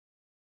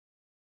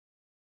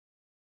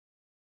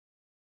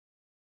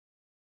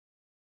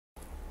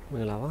မ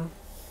င်္ဂလာပါ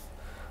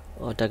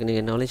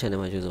technical knowledge channel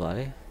မှာကြိုဆိုပါရ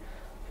စေ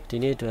ဒီ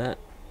နေ့အတွက်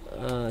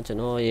ကျွန်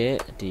တော်ရဲ့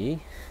ဒီ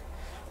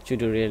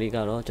tutorial လေးက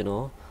တော့ကျွန်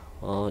တော်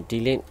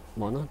D-Link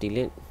ပေါ့နော်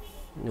D-Link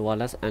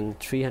wireless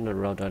N300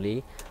 router လေး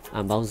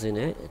unboxing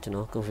နဲ့ကျွန်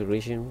တော်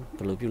configuration ဘ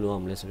ယ်လိုပြုလုပ်ရ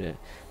မလဲဆိုတဲ့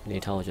အနေ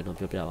အထားကိုကျွန်တော်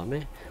ပြောပြပါမ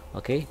ယ်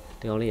okay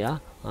ဒီကောင်လေးက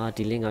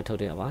D-Link ကထုတ်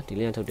တဲ့ပါ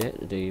D-Link ကထုတ်တဲ့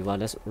ဒီ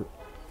wireless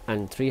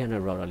N300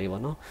 router လေး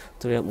ပေါ့နော်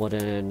သူရဲ့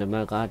model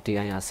number က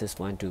DIR 6.2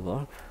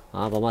 ပေါ့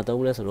ဘာမှသုံး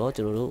မလဲဆိုတော့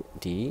ကျွန်တော်တို့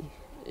ဒီ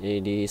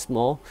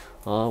small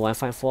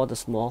Wi-Fi for the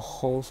small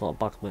homes or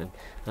apartment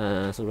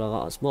ဆိုတော့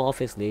small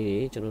office လေးတွေ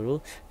ကျွန်တော်တို့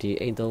ဒီ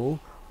အိမ်သုံး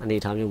အနေ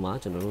အထားမျိုးမှာ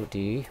ကျွန်တော်တို့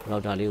ဒီ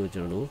router လေးကို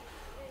ကျွန်တော်တို့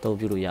သုံး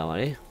ပြုလို့ရပါ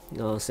တယ်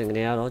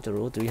single ကတော့ကျွန်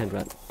တော်တို့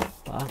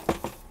300ပါ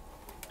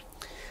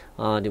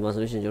ဒီမှာ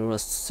ဆိုလို့ရှိရင်ကျွန်တော်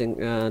တို့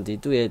ဒီ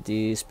သူ့ရဲ့ဒီ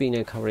speed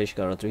နဲ့ coverage က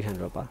တော့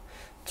300ပါ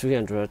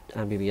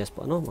300 Mbps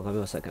ပေါ့နော်မက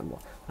ပြော second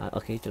ပေါ့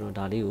okay ကျွန်တော်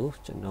ဒါလေးကို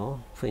ကျွန်တော်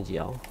ဖွင့်ကြ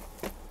ည့်အောင်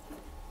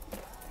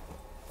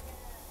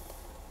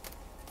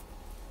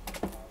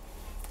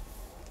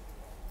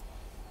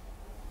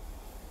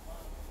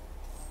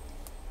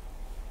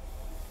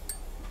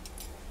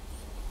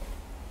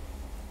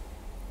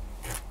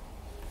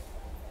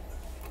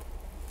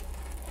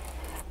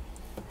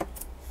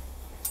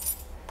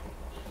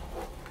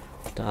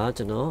ဒါ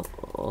ကျွန်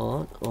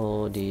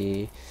တော်ဒီ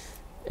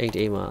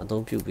 8A မှာအ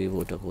သုံးပြုပေး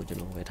ဖို့အတွက်ကိုကျွန်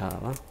တော်ဝယ်ထားတာ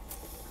ပါ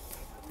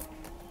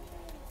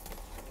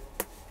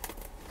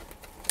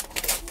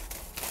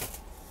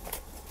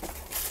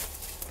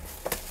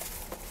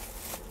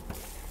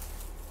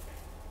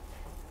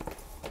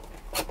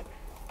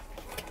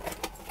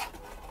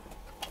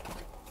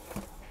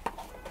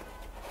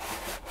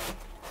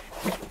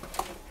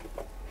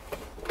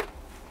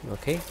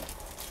Okay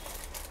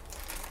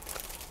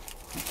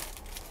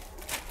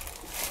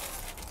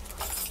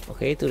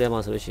Okay သူထဲမှာ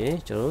ဆိုလို့ရှိရင်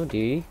ကျွန်တော်တို့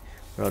ဒီ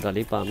router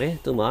လေးပါမယ်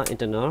သူမှာ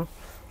internal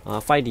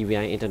 5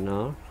 dBi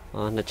internal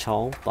နှစ်ချော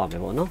င်းပါမ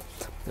ယ်ပေါ့နော်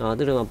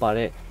သူထဲမှာပါ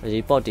တဲ့ဒီ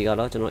port တွေက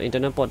တော့ကျွန်တော်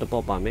internet port တစ်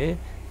port ပါမယ်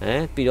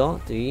ပြီးတော့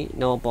ဒီ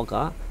network port က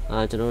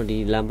ကျွန်တော်တို့ဒီ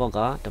LAN port က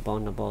1ပေါ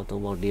င်း2ပေါင်း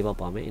3ပေါင်း4ပေါက်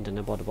ပါမယ်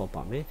internet port တစ် port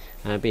ပါမယ်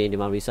ပြီးရင်ဒီ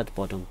မှာ reset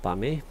port ပါ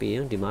မယ်ပြီးရ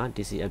င်ဒီမှာ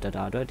DC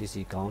adapter အတွက် DC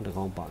ကောင်းတစ်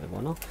ကောင်းပါမယ်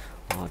ပေါ့နော်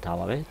ဒါ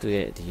ပါပဲသူ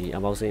ရဲ့ဒီ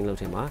unboxing လုပ်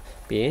ထဲမှာ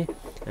ပြီး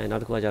ရင်နော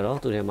က်တစ်ခုကကြတော့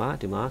သူထဲမှာ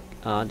ဒီမှာ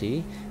ဒီ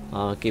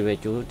cable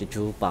ကြိုးတ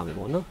ကြိုးပါမယ်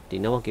ပေါ့နော်ဒီ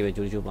network cable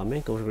ကြိုးတကြိုးပါမ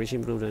ယ် configuration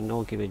ပြုလုပ်တဲ့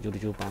network cable ကြိုးတ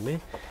ကြိုးပါမယ်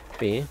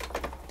ပြီးရင်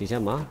ဒီထဲ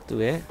မှာသူ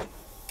ရဲ့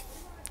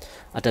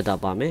adapter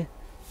ပါမယ်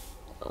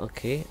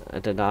okay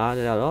adapter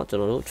ကြတော့ကျွန်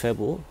တော်တို့ထွဲ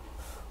ဖို့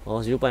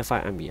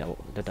0.5 ampere ပေါ့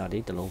adapter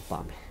လေးတစ်လုံးပါ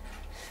မယ်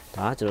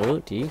ဒါကျွန်တော်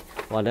တို့ဒီ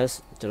wireless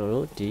ကျွန်တော်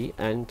တို့ဒီ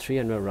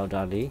N300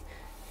 router လေး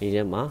ဒီ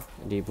ထဲမှာ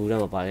ဒီဘူးထဲ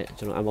မှာပါတဲ့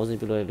ကျွန်တော် unboxing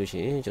ပြုလုပ်ရလို့ရှိ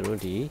ရင်ကျွန်တော်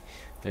တို့ဒီ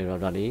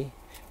router လေး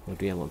ကို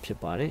တွေ့ရမှာဖြစ်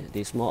ပါတယ်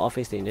ဒီ small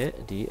office တွေနဲ့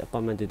ဒီ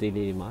apartment သေးသေး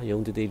လေးတွေမှာ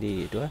ရုံးသေးသေးလေး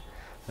တွေအတွက်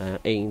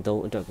အိမ်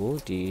သုံးအတွက်ကို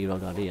ဒီ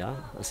router လေးက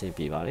အဆင်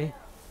ပြေပါတယ်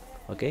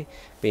okay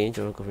ပြီးရင်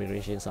ကျွန်တော်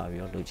configuration စာပြီး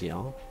တော့လုပ်ကြည့်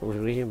အောင်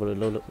configuration ဘယ်လို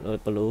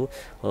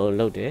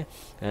လုပ်တယ်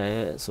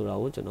ဆိုတာ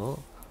ကိုကျွန်တော်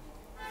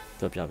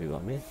ပြောပြပေးပါ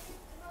မယ်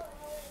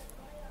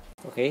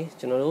okay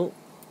ကျွန်တော်တို့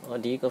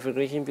ဒီ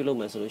configuration ပြုလုပ်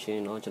မယ်ဆိုလို့ရှိရ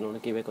င်တော့ကျွန်တော်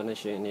တို့ cable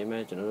connection အနေ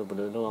နဲ့ကျွန်တော်တို့ဘယ်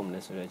လိုလုပ်ရမလဲ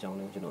ဆိုတဲ့အကြောင်း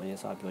လေးကိုကျွန်တော်အရင်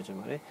စပြောချင်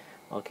ပါတယ်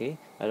okay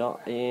အဲ့တော့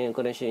အရင်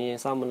connection အရင်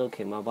စမလုပ်ခ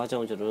င်မှာဘာကြော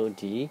င့်ကျွန်တော်တို့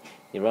ဒီ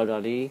router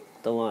လေး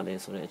သုံးရလဲ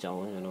ဆိုတဲ့အကြောင်း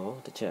ကိုကျွန်တော်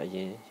တစ်ချက်အရ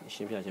င်ရှ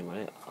င်းပြချင်ပါတ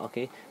ယ်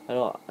okay အဲ့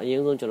တော့အရင်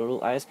ဆုံးကျွန်တော်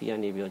တို့ ISP က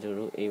နေပြီးတော့ကျွန်တော်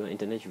တို့အိမ်မှာ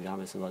internet ယူထား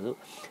မယ်ဆိုပါစို့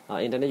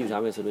internet ယူ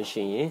ထားမယ်ဆိုလို့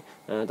ရှိရင်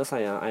သက်ဆို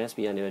င်ရာ ISP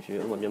ကနေပဲဖြစ်ဖြ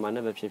စ်ဥပမာမြန်မာ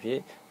net ပဲဖြစ်ဖြစ်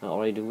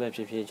Oridu ပဲဖြ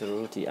စ်ဖြစ်ကျွန်တော်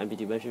တို့ဒီ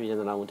MPT ပဲဖြစ်ဖြစ်ရန်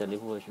သနာဝန်တယ်လီ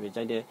ဖုန်းပဲဖြစ်ဖြစ်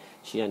ကြိုက်တဲ့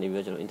ရှိကနေပြီး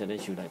တော့ကျွန်တော် internet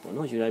ယူလိုက်ပေါ့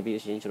နော်ယူလိုက်ပြီး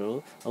အရင်ကျွန်တော်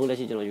တို့အခုလက်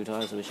ရှိကျွန်တော်ယူထား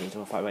ရဆိုလို့ရှိရင်ကျွ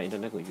န်တော် fiber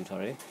internet ကိုယူထား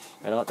တယ်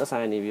အဲ့တော့သက်ဆို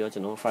င်ရာနေပြီးတော့ကျွ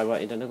န်တော် fiber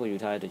internet ကိုယူ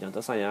ထားတဲ့အတွက်ကြောင့်သ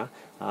က်ဆိုင်ရာ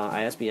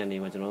ISP ကနေ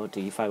မှာကျွန်တော်တို့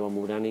ဒီ fiber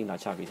modem လေးလာ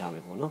ချပေးထားမ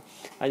ယ်ပေါ့နော်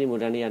အဲ့ဒီ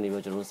modem လေးကနေပြီး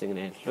တော့ကျွန်တော်တို့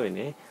signal လွှင့်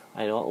နေ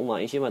အဲ့တော့ဥပမာ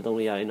အင်းရှင်းမှာသုံး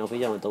လို့ရတယ်နောက်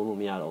ဖေးကြမှာသုံးလို့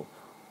မရတော့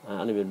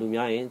အဲ့လိုမျိုးလူ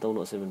များရင်သုံး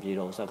လို့အဆင်မပြေ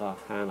တော့ဆက်က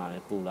ဟန်းလာတ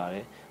ယ်ပူလာတ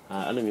ယ်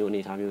အဲ့လိုမျိုးအနေ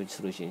အထားမျိုး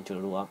ဆိုလို့ရှိရင်ကျွန်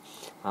တော်တို့က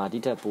ဒီ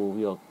ထက်ပို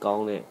ပြီးတော့ကော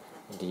င်းတဲ့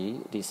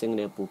ဒီ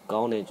signal ပို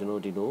ကောင်းတဲ့ကျွန်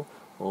တော်တို့ဒီလို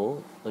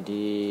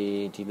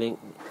ဒီ link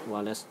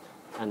wireless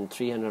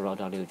N300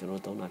 router လေးကိုကျွန်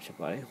တော်တို့သုံးတာဖြစ်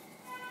ပါတယ်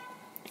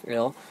အဲ့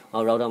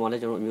တော့ router မှာလ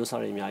ည်းကျွန်တော်အမျိုးအ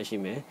စားတွေအများကြီးရှိ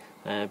မယ်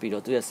ပြီး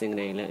တော့သူ့ရဲ့ signal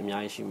တွေလည်းအ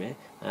များကြီးရှိမယ်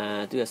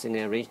သူ့ရဲ့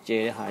signal range ကျဲ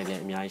တဲ့ဟာတွေလ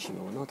ည်းအများကြီးရှိ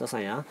မှာပေါ့နော်သက်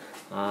ဆိုင်ရာ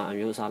အ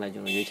မျိုးအစားလည်းကျွ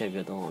န်တော်ရွေးချယ်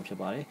ပြီးတော့သုံးအောင်ဖြစ်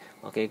ပါတယ်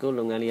okay ကို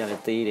လုပ်ငန်းလေးရတ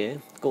ယ်သေးတယ်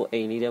ကိုအိ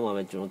မ်လေးထဲမှာ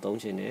ပဲကျွန်တော်သုံး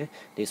ချင်တယ်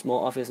ဒီ small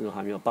office လို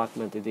ဟာမျိုး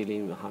apartment သေးသေးလေး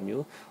လိုဟာ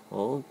မျိုး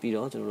ပြီး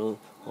တော့ကျွန်တော်တို့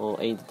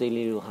အိမ်သေး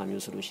လေးလိုဟာ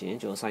မျိုးဆိုလို့ရှိရင်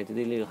ကျွန်တော် site သေး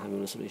သေးလေးလိုဟာ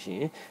မျိုးလို့ဆိုလို့ရှိရ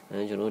င်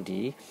ကျွန်တော်ဒီ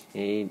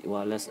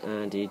wireless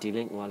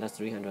D-Link wireless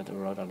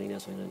 300 router လေး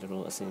နဲ့ဆိုရင်ကျွန်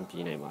တော်အဆင်ပြေ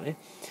နိုင်ပါတယ်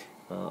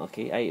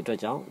okay အဲ့ဒီအတွက်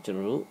ကြောင့်ကျွန်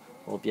တော်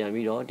တို့ပြန်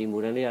ပြီးတော့ဒီ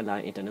modem လေးကလာ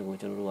internet ကို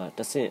ကျွန်တော်တို့ကတ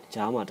စ်ဆင့်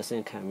ဂျားမှာတစ်ဆ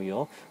င့်ခံပြီး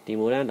တော့ဒီ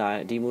modem လေး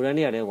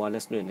ကလည်း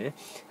wireless လွှင့်တယ်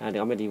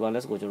ဒါပေမဲ့ဒီ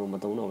wireless ကိုကျွန်တော်မ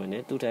သုံးတော့ဘဲ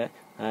နဲ့သူ့ထက်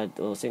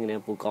signal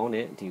ပိုကောင်း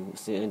တဲ့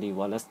ဒီ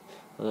wireless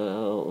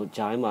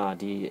ဂျားမှာ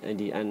ဒီ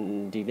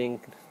D-Link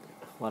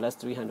wireless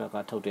 300 က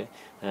ထုတ်တဲ့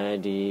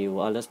ဒီ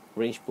wireless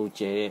range ပို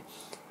ကျဲ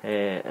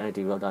တဲ့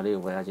ဒီ router လေး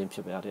ကိုဝယ်ရခြင်းဖြ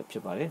စ်ပါတ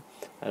ယ်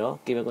အဲ့တော့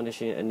cable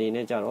connection အနေ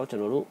နဲ့ကြတော့ကျွ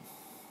န်တော်တို့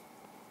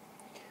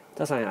သ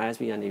က်ဆိုင်ရာ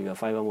ISP ကနေပြီးတော့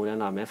fiber modem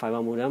လာမယ်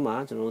fiber modem မှာ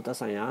ကျွန်တော်တို့သက်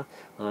ဆိုင်ရာ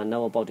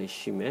network ပေါက်တွေ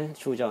ရှိမယ်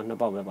ချို့ကြောင့်2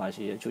ပေါက်ပဲပါ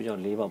ရှိတယ်ချို့ကြောင့်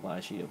4ပေါက်ပါ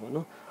ရှိတယ်ပေါ့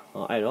နော်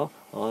အဲ့တော့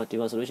ဒီ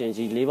မှာဆိုလို့ရှိရင်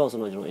ဒီ4ပေါက်ဆို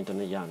တော့ကျွန်တော်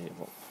internet ရနေတယ်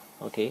ပေါ့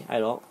okay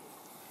အဲ့တော့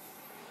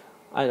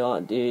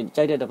ဒီ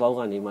ကြိုက်တဲ့တစ်ပေါက်က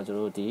နေမှကျွန်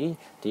တော်တို့ဒီ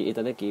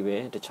internet cable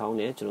တစ်ချောင်း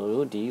နဲ့ကျွန်တော်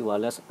တို့ဒီ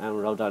wireless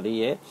router လေး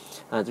ရဲ့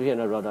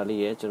300 router လေး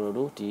ရဲ့ကျွန်တော်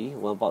တို့ဒီ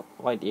1 port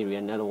wide area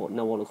network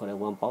လို့ခေါ်တဲ့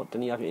1 port တ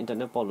နည်းအားဖြင့်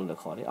internet port လို့လည်း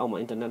ခေါ်တယ်အောက်မှာ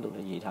internet လို့လ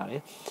ည်းရေးထားတ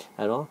ယ်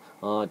အဲ့တော့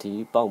ဒီ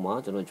port မှာ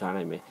ကျွန်တော် join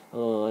လိုက်မယ်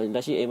လ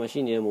က်ရှိအိမ်မှာရှိ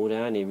နေတဲ့ modem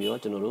ကနေပြီး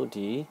တော့ကျွန်တော်တို့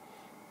ဒီ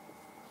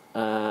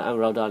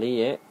router လေး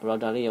ရဲ့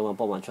1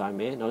 port မှာ join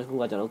မယ်နောက်တစ်ခု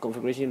ကကျွန်တော်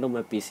configuration လုပ်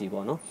မဲ့ PC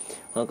ပေါ့နော်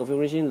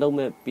configuration လုပ်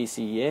မဲ့ PC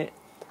ရဲ့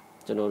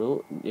ကျွန်တော်တို့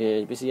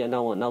PC ရဲ့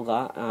နောက်က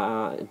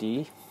ဒီ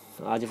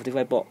RJ45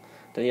 port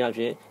တနည်းအား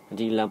ဖြင့်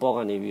ဒီ LAN port က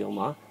နေပြီးတော့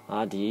မှ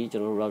ဒီကျွ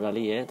န်တော်တို့ router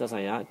လေးရဲ့သက်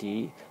ဆိုင်ရာဒီ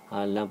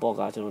LAN port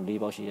ကကျွန်တော်4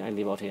ပေါက်ရှိတယ်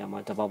4ပေါက်ထဲမှာ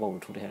တစ်ပေါက်ကို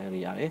ထိုးထည့်ရ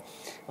ရတယ်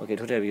okay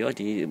ထိုးထည့်ပြီးတော့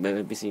ဒီ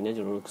PC နဲ့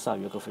ကျွန်တော်တို့စ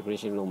ပြီး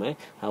configuration လုပ်မယ်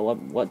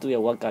what သူ့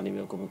ရဲ့ work ကနေ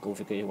ပြီးတော့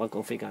config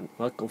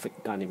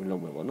ကနေပြီးလု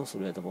ပ်မယ်ပေါ့နော်ဆို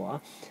တဲ့သဘော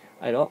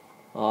အဲ့တော့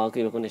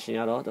cable connection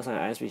ကတော့သက်ဆိုင်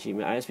ရာ ISP ရှိမ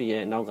ယ် ISP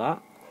ရဲ့နောက်က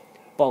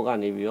ပေါက်က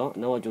နေပြီးတော့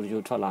နောက်ကြို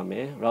ထွက်လာမ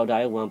ယ် router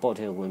ရဲ့1 port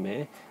ထဲဝင်မ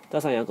ယ်သ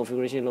က်ဆိုင်ရာ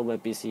configuration လုပ်မဲ့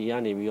PC က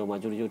နေပြီးတော့မှ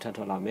ကြိုထပ်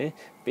ထွက်လာမယ်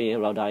ပြီးရင်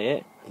router ရဲ့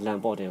LAN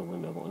port ထဲဝင်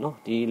မယ်ပေါ့နော်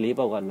ဒီ4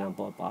ပေါက်က LAN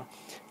port ပါ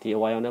ဒီ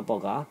wire net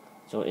port က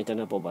ကျွန်တော်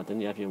internet port ပါတန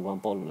ည်းအားဖြင့်1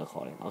 port လို့လည်း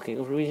ခေါ်တယ် okay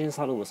configuration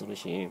ဆောက်လုပ်မယ်ဆို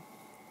လို့ရှိရင်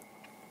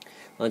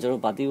ကျွန်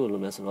တော်ဗာတီးဖို့လု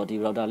ပ်မယ်ဆိုတော့ဒီ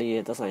router လေး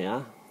ရဲ့သက်ဆိုင်ရာ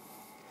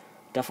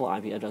default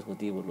IP address ကို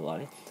သိဖို့လိုရ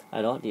တယ်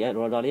အဲ့တော့ဒီ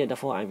router လေးရဲ့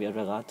default IP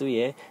address ကသူ့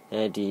ရဲ့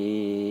ဒီ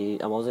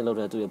amount လောက်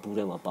တဲ့သူ့ရဲ့ဘူး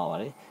ထဲမှာပါပါ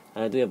တယ်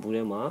သူ့ရဲ့ဘူး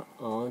ထဲမှာ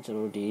ကျွန်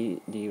တော်တို့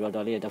ဒီ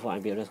router လေးရဲ့ default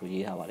IP address ကို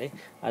ရေးထားပါတယ်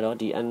အဲ့တော့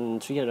ဒီ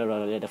N300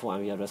 router လေးရဲ့ default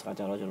IP address က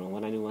ကြတော့ကျွန်တော်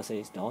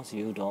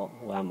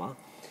 192.168.0.1 မှာ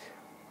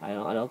အဲ့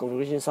တော့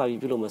configuration စပြီး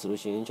ပြုလုပ်မယ်ဆို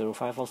လို့ရှိရင်ကျွန်တော်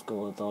Firefox ကို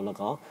တော့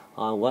၎င်း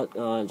what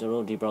ကျွန်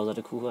တော်ဒီ browser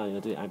တစ်ခုကနေ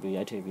သူ့ IP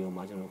ရိုက်ထည့်ပြီးတော့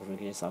မှကျွန်တော်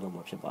configuration စလုပ်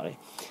မှာဖြစ်ပါတယ်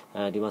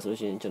ဒီမှာဆိုလို့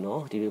ရှိရင်ကျွန်တော်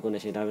ဒီ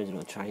connection တိုင်းပဲကျွန်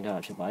တော် try ထားတာ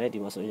ဖြစ်ပါတယ်ဒီ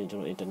မှာဆိုရင်ကျွန်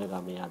တော် internet က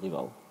မရသေး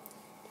ပါဘူး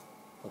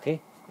okay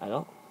အဲ့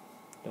တော့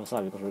ကျွန်တော်စ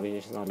ပြီး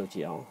configuration စလုပ်ကြ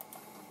ည့်အောင်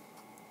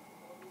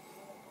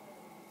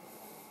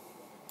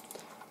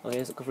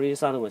okay so configuration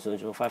စလုပ်မယ်ဆိုရင်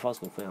ကျွန်တော် Firefox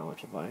ကိုဖွင့်အောင်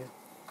ဖြစ်ပါတယ်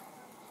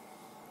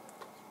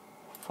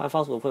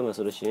Firefox ကိုဖွင့်မယ်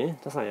ဆိုလို့ရှိရင်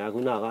သက်ဆိုင်ရာခု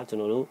နကကျွန်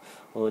တော်တို့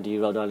ဒီ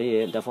router လေး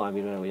ရဲ့ default IP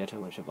address ကိုရိုက်ထ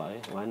ည့်မှာဖြစ်ပါတ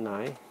ယ်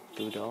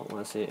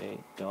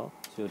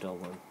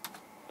 192.168.0.1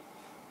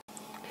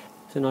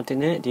 ကျွန်တော်တင်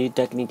တဲ့ဒီ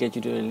technical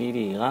tutorial လေး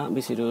တွေက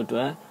PC တို့အတွ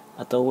က်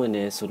အသုံးဝင်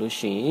နေဆိုလို့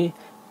ရှိရင်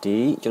ဒီ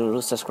ကျွန်တော်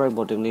တို့ subscribe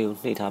button လေးကို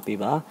နှိပ်ထားပေး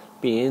ပါ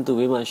ပြီးရင်သူ့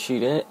ဘေးမှာရှိ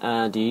တဲ့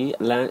ဒီ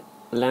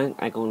LAN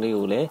icon လေး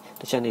ကိုလည်း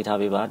တစ်ချက်နှိပ်ထား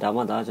ပေးပါဒါ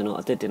မှသာကျွန်တော်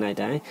အသစ်တင်လိုက်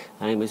တိုင်း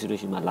PC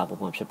တို့ရှိမှလာပေါ်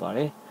မှာဖြစ်ပါတ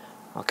ယ်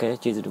okay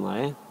ကျေးဇူးတင်ပါတ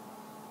ယ်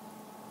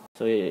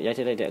ဆိုရရိုက်ထ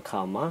ည့်လိုက်တဲ့အခါ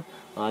မှာ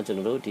ကျွန်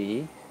တော်တို့ဒီ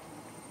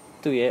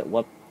သူ့ရဲ့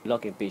web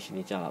login page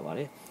นี่ကြာလာပါတ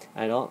ယ်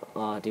အဲ့တော့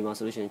ဒီမှာ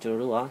ဆိုလို့ရှိရင်ကျွန်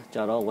တော်တို့က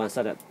ကြာတော့ one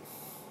setup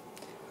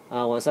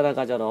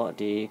ကကြတော့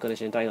ဒီ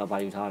connection type ကဘာ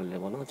ယူထားတယ်လဲ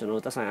ပေါ့နော်ကျွန်တော်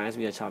တို့သက်ဆိုင် ISP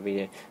ကချပေး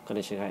တဲ့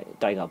connection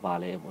type ကဘာ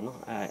လဲပေါ့နော်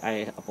အဲ့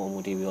အပေါ်မူ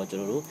တည်ပြီးတော့ကျွန်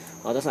တော်တို့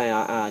သက်ဆိုင်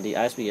ဒီ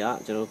ISP က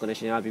ကျွန်တော်တို့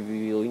connection က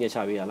BBO ကြီးနဲ့ချ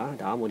ပေးရလား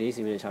ဒါမှမဟုတ် DSC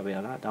နဲ့ချပေးရ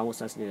လားဒါမှမဟုတ်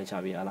SAS နဲ့ချ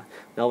ပေးရလား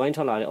နောက်ပိုင်း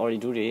ထွက်လာတဲ့ Ordi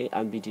 2တွေ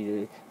MPT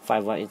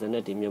fiber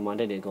internet တွေမြန်မာ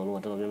တက်တွေအကုန်လုံးက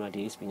တော်တော်များများ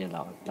DSP နဲ့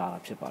လာတာ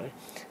ဖြစ်ပါတယ်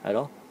အဲ့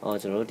တော့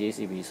ကျွန်တော်တို့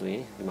DSP ဆိုရ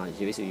င်ဒီမှာ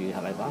USB ရေး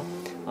ထားလိုက်ပါ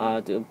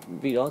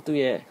ပြီးတော့သူ့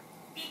ရဲ့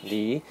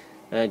ဒီ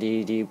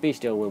page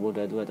တွေဝင်ဖို့အ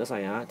တွက်သူကသက်ဆို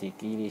င်ရာဒီ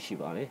key လေးရှိ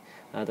ပါတယ်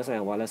သက်ဆိုင်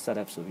ရာ wireless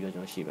setup ဆိုပြီးတော့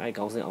ကျွန်တော်ရှိပါတယ်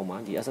ခေါင်းစဉ်အောက်မှာ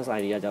ဒီ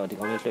SSID ကကြောက်ဒီ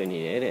ကောင်းလေးလွှင့်နေ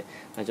တယ်တဲ့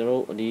ကျွန်တော်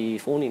တို့ဒီ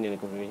phone အနေနဲ့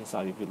configuration စ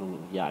ပြီးပြုလုပ်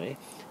လို့ရတယ်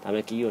ဒါပေ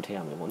မဲ့ key ကိုထည့်ရ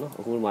မယ်ပေါ့နော်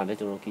အခုမှလည်း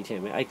ကျွန်တော် key ထ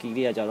ည့်မယ်အဲ့ key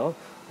လေးကကြတော့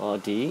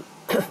ဒီ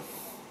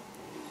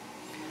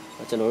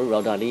ကျွန်တော်တို့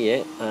router လေးရဲ့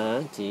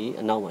ဒီ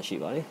အနောက်မှာရှိ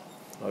ပါတယ်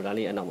router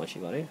လေးအနောက်မှာရှိ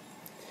ပါတယ်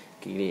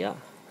key လေးက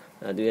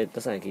သူရဲ့သ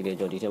က်ဆိုင် key လေး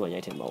ကျွန်တော်ဒီထဲမှာရို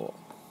က်ထည့်မှာပေါ့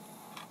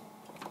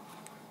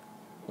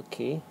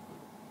okay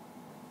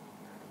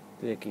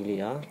သူရဲ့ key လေး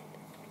ဟာ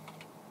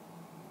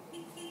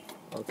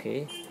okay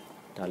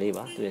ဒါလေး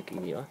ပါသူရဲ့ key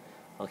လေးပါ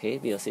okay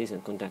ပြီးတော့ save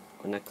and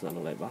connect လု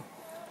ပ်လိုက်ပါ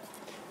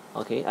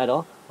okay အဲ့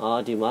တော့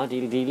ဒီမှာဒီ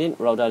link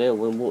router လေးကို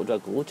ဝင်ဖို့အတွ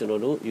က်ကိုကျွန်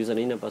တော်တို့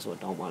username နဲ့ password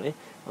တောင်းပါလေ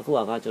အခုက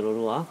ကျွန်တော်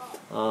တို့က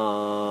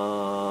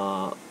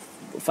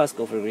first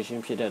configuration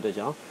ဖြစ်တဲ့အတွက်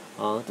ကြောင့်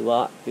သူက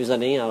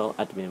username ကတော့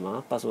admin မှာ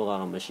password က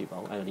တော့မရှိပါ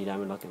ဘူးအဲ့တော့ဒီတိုင်း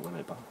ပဲ login ဝင်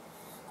လိုက်ပါ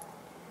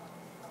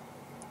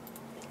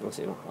လို့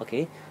ဆိုတော့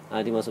okay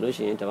ဒီမှာဆိုလို့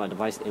ရှိရင်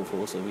device info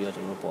ဆိုပြီးတော့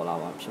ကျွန်တော်ပေါ်လာ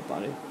ပါဖြစ်ပါ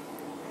တယ်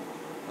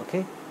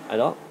okay အဲ့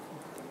တော့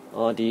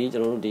ဒီကျွ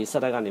န်တော်တို့ဒီ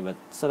setup ကနေ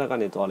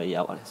သွားလဲရ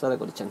ပါတယ် setup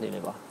ကိုတစ်ချက်နှိပ်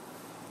လိုက်ပါ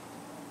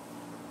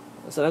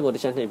setup ကိုတ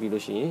စ်ချက်နှိပ်ပြီး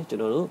လို့ရှိရင်ကျွ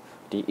န်တော်တို့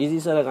ဒီ easy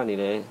setup ကနေ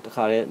လည်းတစ်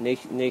ခါတည်း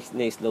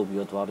next လုပ်ပြီး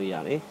တော့သွားလို့ရ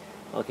တယ်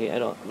okay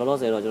အဲ့တော့လောလော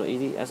ဆယ်တော့ကျွန်တော်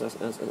easy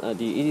SSS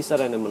ဒီ easy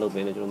setup နဲ့မလုပ်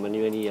ဘဲနဲ့ကျွန်တော်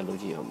manually ရလုပ်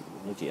ကြည့်အောင်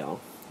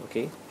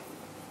okay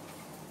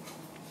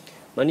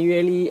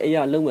manually အ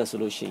ရာလုပ်မယ်ဆို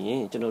လို့ရှိရ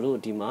င်ကျွန်တော်တို့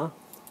ဒီမှာ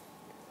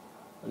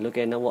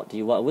local network ဒီ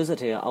wizard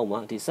ထဲကအောက်မှာ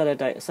ဒီ set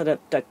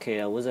တက်ခဲ့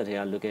ရ wizard ထဲ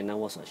က local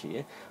network ဆိုရှိရ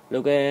ယ်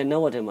local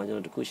network ထဲမှာကျွန်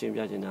တော်တခုရှင်းပြ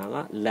ချင်တာက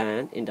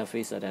LAN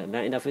interface set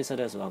LAN interface set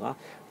ဆိုတာက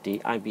ဒီ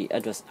IP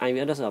address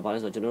ဆိုတာဘာလဲ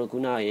ဆိုတော့ကျွန်တော်တို့ခု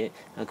န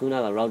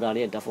က router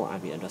လေးရဲ့ default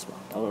IP address ပါ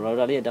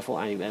router လေးရဲ့ default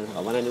IP address က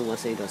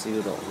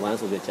 192.168.0.1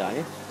 ဆိုပြကြရ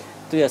ယ်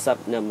သူရဲ့ sub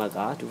network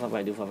က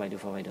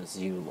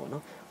 255.255.255.0 ပေါ့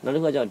နော်နောက်တ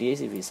စ်ခါကျတော့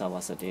DHCP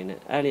server setting နဲ့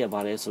အဲ့ဒီကဘာ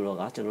လဲဆိုတော့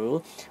ကကျွန်တော်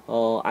တို့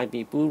IP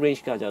pool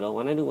range ကကျတော့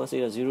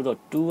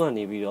 192.168.0.2 က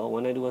နေပြီးတော့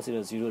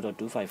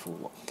 192.168.0.254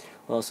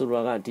 ပေါ့ဆို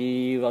တော့ကဒီ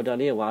router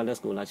လေးရဲ့ wireless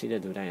ကိုလာချိ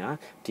တဲ့သူတိုင်းဟာ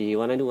ဒီ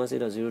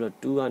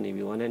 192.168.0.2 ကနေ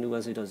ပြီး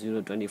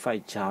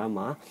 192.168.0.25 ကြား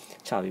မှာ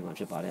ချပြီးမှာ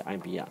ဖြစ်ပါတယ်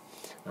IP က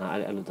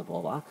အဲ့လိုသဘော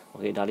ပါ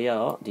okay ဒါလေးက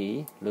တော့ဒီ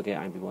local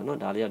IP ပေါ့နော်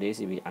ဒါလေးက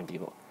DHCP IP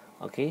ပေါ့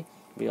okay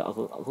ပြီးတော့အ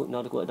ခုနော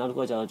က်တစ်ခု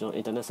ကျတော့ကျွန်တော်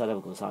internet setup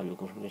ကိုစပြီး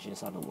configuration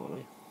စလုပ်ပါမ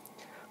ယ်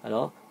အဲ့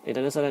တော့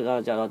internet setup က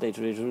ကျတော့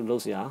true လု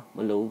ပ်เสียမ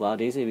လိုဘူးပါ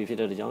DHCP ဖြစ်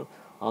တဲ့ကြောင့်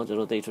ကျွန်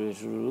တော်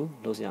true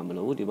လုပ်เสียမ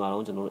လိုဘူးဒီမှာ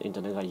တော့ကျွန်တော်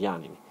internet ကရ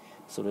နေပြီ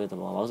ဆိုတဲ့သ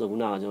ဘောပါဆိုခု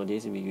နကကျွန်တော်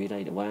DHCP ရွေးလို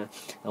က်တယ်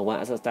one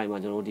access time မှာ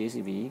ကျွန်တော်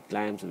DHCP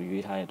client ဆို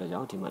ရွေးထားတဲ့အတွက်ကြော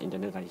င့်ဒီမှာ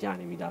internet ကရ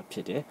နေပြီဒါဖြ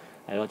စ်တယ်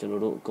အဲ့တော့ကျွန်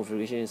တော်တို့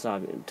configuration စ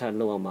ထပ်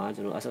လုပ်အောင်မှာ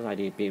ကျွန်တော်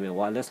SSID ပေးမယ်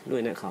wireless လွှ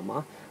င့်တဲ့အခါမှာ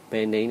ဘ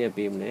ယ် name နဲ့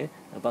ပေးမလဲ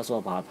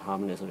password ဘာထား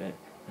မလဲဆိုတဲ့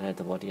သ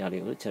ဘောတရား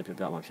လေးကိုချက်ပြ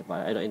ပြမှာဖြစ်ပါတ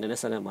ယ်အဲ့တော့ internet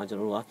setup မှာကျွန်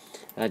တော်တို့က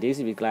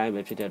DHCP client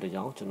ပဲဖြစ်တဲ့အတွက်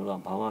ကြောင့်ကျွန်တော်တို့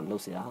ကဘာမှလု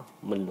ပ်เสีย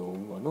မလို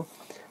ဘူးပေါ့နော်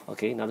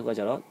okay နောက်တစ်ခါ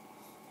ကျတော့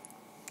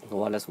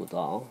wireless ကို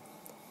တော့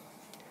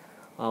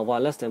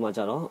wireless ထဲမှာ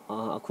ကျတော့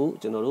အခု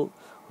ကျွန်တော်တို့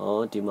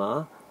ဒီမှာ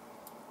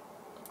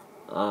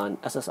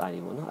SSID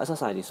ပေါ့နော်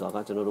SSID ဆိုတာ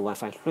ကကျွန်တော်တို့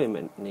Wi-Fi လွှင့်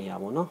မဲ့နေရာ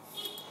ပေါ့နော်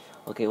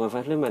okay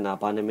Wi-Fi လွှင့်မဲ့တာ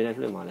ဘာနာမည်နဲ့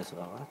လွှင့်မှာလဲဆို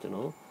တာကကျွန်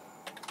တော်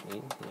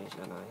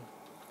ရှာနိုင်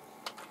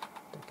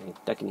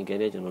technical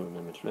နဲ့ကျွန်တော်တို့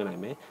နာမည်လွှင့်နို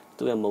င်မယ်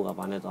သူ့ရဲ့ mode က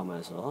ဘာနဲ့သွားမှာ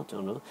လဲဆိုတော့ကျွ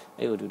န်တော်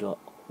တို့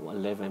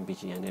 802.11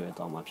 BGN နဲ့ပဲ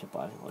သွားမှာဖြစ်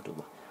ပါတယ်ဟောတူ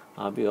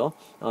မှာပြီးတော့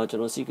ကျွန်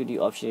တော် security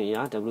option ရ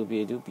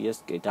WPA2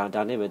 PSK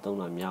ဒါနဲ့ပဲသုံး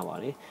တာများပါ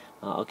တယ်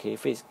okay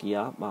face key က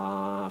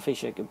face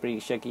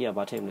check key က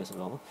ဘာထည့်မလဲဆို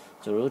တော့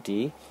ကျွန်တော်တို့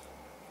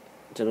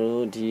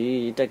ဒီ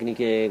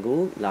technical ကို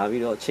လာ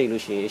ပြီးတော့ချိန်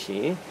လို့ရှိရ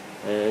င်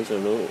ကျွ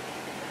န်တော်တို့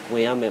ဝ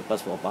င်ရမယ်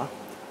password ပါ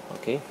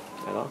okay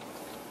အဲ့တော့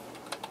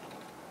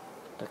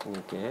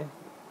technical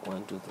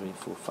 1 2 3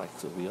 4 5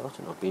ဆိုပြီးတော့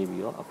ကျွန်တော်ပေး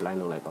ပြီးတော့ apply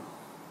လုပ်လိုက်ပါ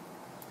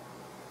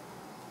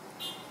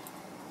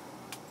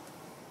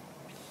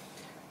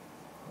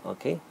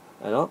okay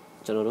အဲ့တော့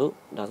ကျွန်တော်တို့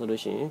ဒါဆို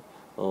လို့ရှိရင်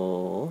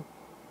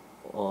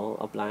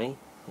apply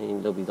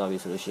လုပ်ပြီးသွားပြီ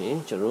ဆိုလို့ရှိရင်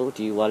ကျွန်တော်တို့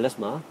ဒီ wireless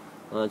မှာ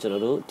ကျွန်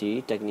တော်တို့ဒီ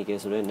technical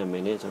ဆိုတဲ့နာမ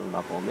ည်နဲ့ကျွန်တော်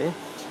လာပေါ်မယ်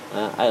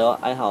အဲ့တော့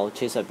အဲ့ဟာကို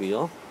ချိတ်ဆက်ပြီး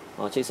တော့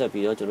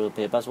ကျွန်တော်ဘ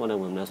ယ် password နဲ့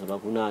ဝင်မလဲဆို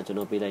တော့ခုနကကျွန်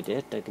တော်ပေးလိုက်တဲ့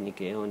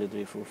technical 1 2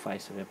 3 4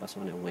 5ဆိုတဲ့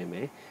password နဲ့ဝင်မ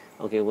ယ်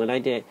okay ဝင်လို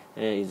က်တဲ့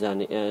user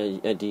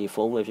နဲ့ဒီ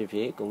phone ပဲဖြစ်ဖြ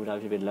စ် computer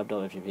ဖြစ်ဖြစ် laptop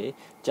ပဲဖြစ်ဖြစ်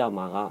ကြာ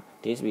မှာက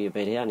DHCP ဘ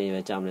ယ်ထဲကနေ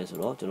ပဲကြာမလဲဆို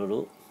တော့ကျွန်တော်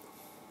တို့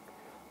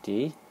ဒီ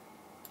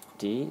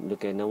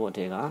local network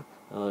တွေက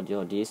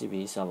DHCP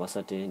server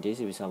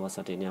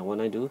setting နဲ့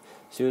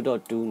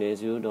 192.0.2 နဲ့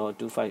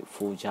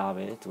 0.254 ကြား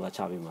ပဲသူကချ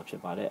ပေးမှာဖြ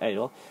စ်ပါတယ်အဲ့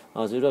တော့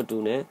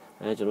0.2 နဲ့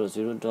ကျွန်တော်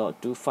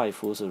တို့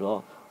 0.254 ဆိုတော့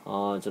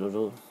ကျွန်တော်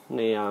တို့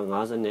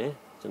250နဲ့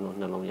ကျွန်တော်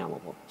နှလုံးရမှာ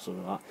ပေါ့ဆို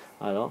တော့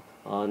အဲ့တော့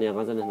250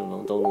နဲ့နှ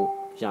လုံးသုံးလို့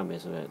ရမယ်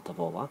ဆိုတဲ့သ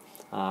ဘောပါ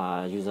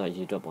user အ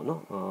ရေးအတွက်ပေါ့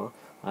နော်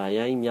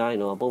ရိုင်းများရင်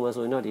တော့ပုံမှန်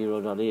ဆိုရင်တော့ဒီ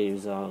router လေးရဲ့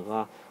user က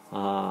အ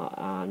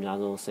များ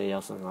ဆုံး10ယော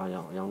က်15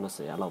ယောက်အယောက်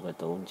20ယောက်လောက်ပဲ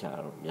သုံးချရ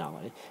တော့များပါ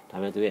တယ်ဒါပေ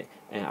မဲ့သူရဲ့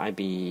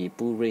IP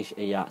pool range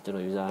အရာကျွန်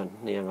တော် user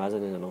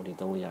 250နဲ့လုံးထိ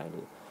သုံးလို့ရတယ်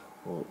လို့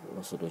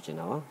ဆိုလို့ချင်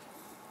တာပါ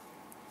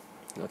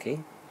okay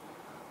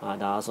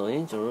ဒါဆိုရ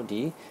င်ကျွန်တော်တို့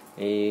ဒီ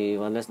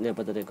wireless နဲ့ပ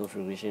တ်သက်တဲ့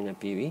configuration နဲ့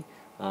ပြီးပြီ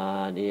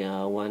ဒီ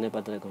one နဲ့ပ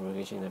တ်သက်တဲ့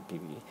configuration နဲ့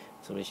ပြီးပြီ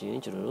ဆိုလို့ရှိရ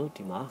င်ကျွန်တော်တို့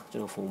ဒီမှာကျွ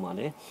န်တော်ဖုန်းမှာ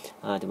လည်း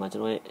ဒီမှာကျွ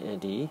န်တော်ရဲ့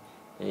ဒီ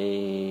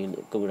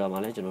ကွန်ပျူတာမှာ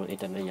လည်းကျွန်တော်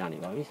internet ရနေ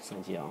ပါပြီစ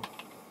မ်းကြည့်အောင်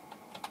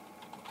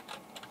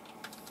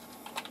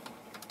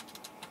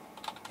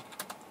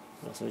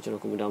ဆိုတော့ကျွန်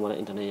တော်ကွန်ပျူတာမှာလည်း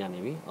internet ရနေ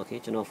ပြီ okay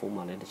ကျွန်တော်ဖုန်း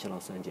မှာလည်းတစ်ချက်လော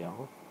က်စမ်းကြည့်အောင်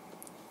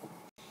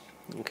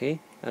okay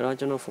အဲ့တော့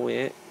ကျွန်တော်ဖုန်း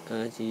ရဲ့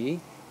ဒီ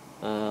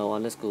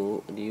wireless ကို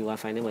ဒီ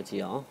Wi-Fi နဲ့မှာကြ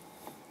ည့်အောင်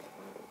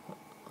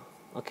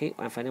okay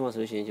Wi-Fi နဲ့မှာဆို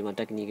လို့ရှိရင်ဒီမှာ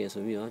technical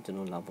ဆိုပြီးတော့ကျွန်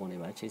တော်လာပေါ်နေ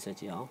ပါချိတ်ဆက်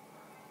ကြည့်အောင်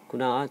ခု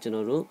နကကျွန်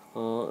တော်တို့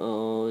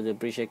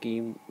pressure key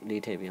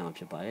လေးထည့်ပြအောင်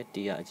ဖြစ်ပါတယ် T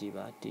ကအကြည့်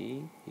ပါ T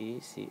E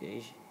C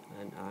H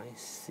N I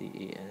C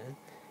A N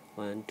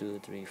 1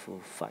 2 3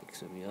 4 5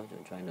ဆိုပြီးတော့ကျွ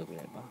န်တော် join လုပ်ပြ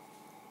လိုက်ပါ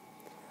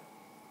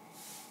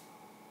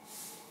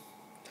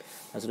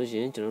အဲဆိုလို့ရှိ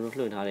ရင်ကျွန်တော်တို့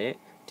လွှင့်ထားတဲ့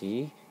ဒီ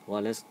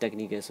wireless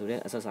technical ဆိုတဲ့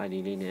SSID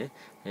လေးနဲ့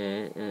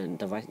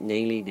device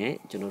name လေးနဲ့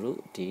ကျွန်တော်တို့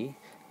ဒီ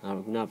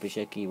ခုန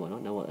pressure key ပေါ့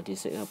နော် network ဒီ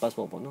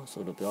password ပေါ့နော်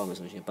ဆိုလို့ပြောရမယ်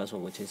ဆိုရင်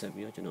password ကိုချိန်ဆက်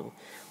ပြီးတော့ကျွန်တော်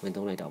ဝင်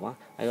သုံးလိုက်တာပါ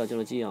အဲ့တော့ကျွန်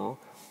တော်ကြည့်အောင်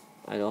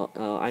အဲ့တော့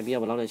IP က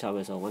ဘယ်လောက်နဲ့ချ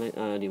ပေးဆိုတော့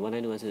ဒီ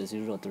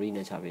 192.0.3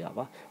 နဲ့ချပေးတာ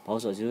ပါဘာ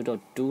လို့ဆိုတော့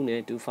 0.2 နဲ့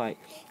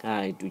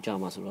 25တူကြ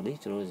မှာဆိုတော့လေ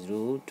ကျွန်တော်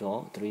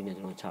 0.3 နဲ့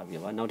ကျွန်တော်ချပေး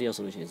ပါနောက်တစ်ယောက်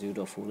ဆိုလို့ရှိရင်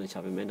 0.4 နဲ့ချ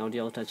ပေးမယ်နောက်တစ်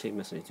ယောက်ထပ်ချိန်မ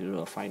ယ်ဆိုရင်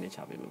 0.5 နဲ့ချ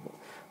ပေးမယ်ပေါ့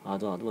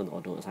တော့သူကတော့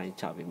auto assign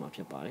ချပေးမှာဖြ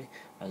စ်ပါတယ်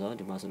အဲ့တော့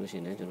ဒီမှာဆိုလို့ရှိရ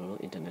င်လည်းကျွန်တော်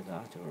တို့ internet က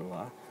ကျွန်တော်တို့က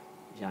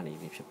ရနေ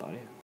ပြီဖြစ်ပါတ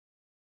ယ်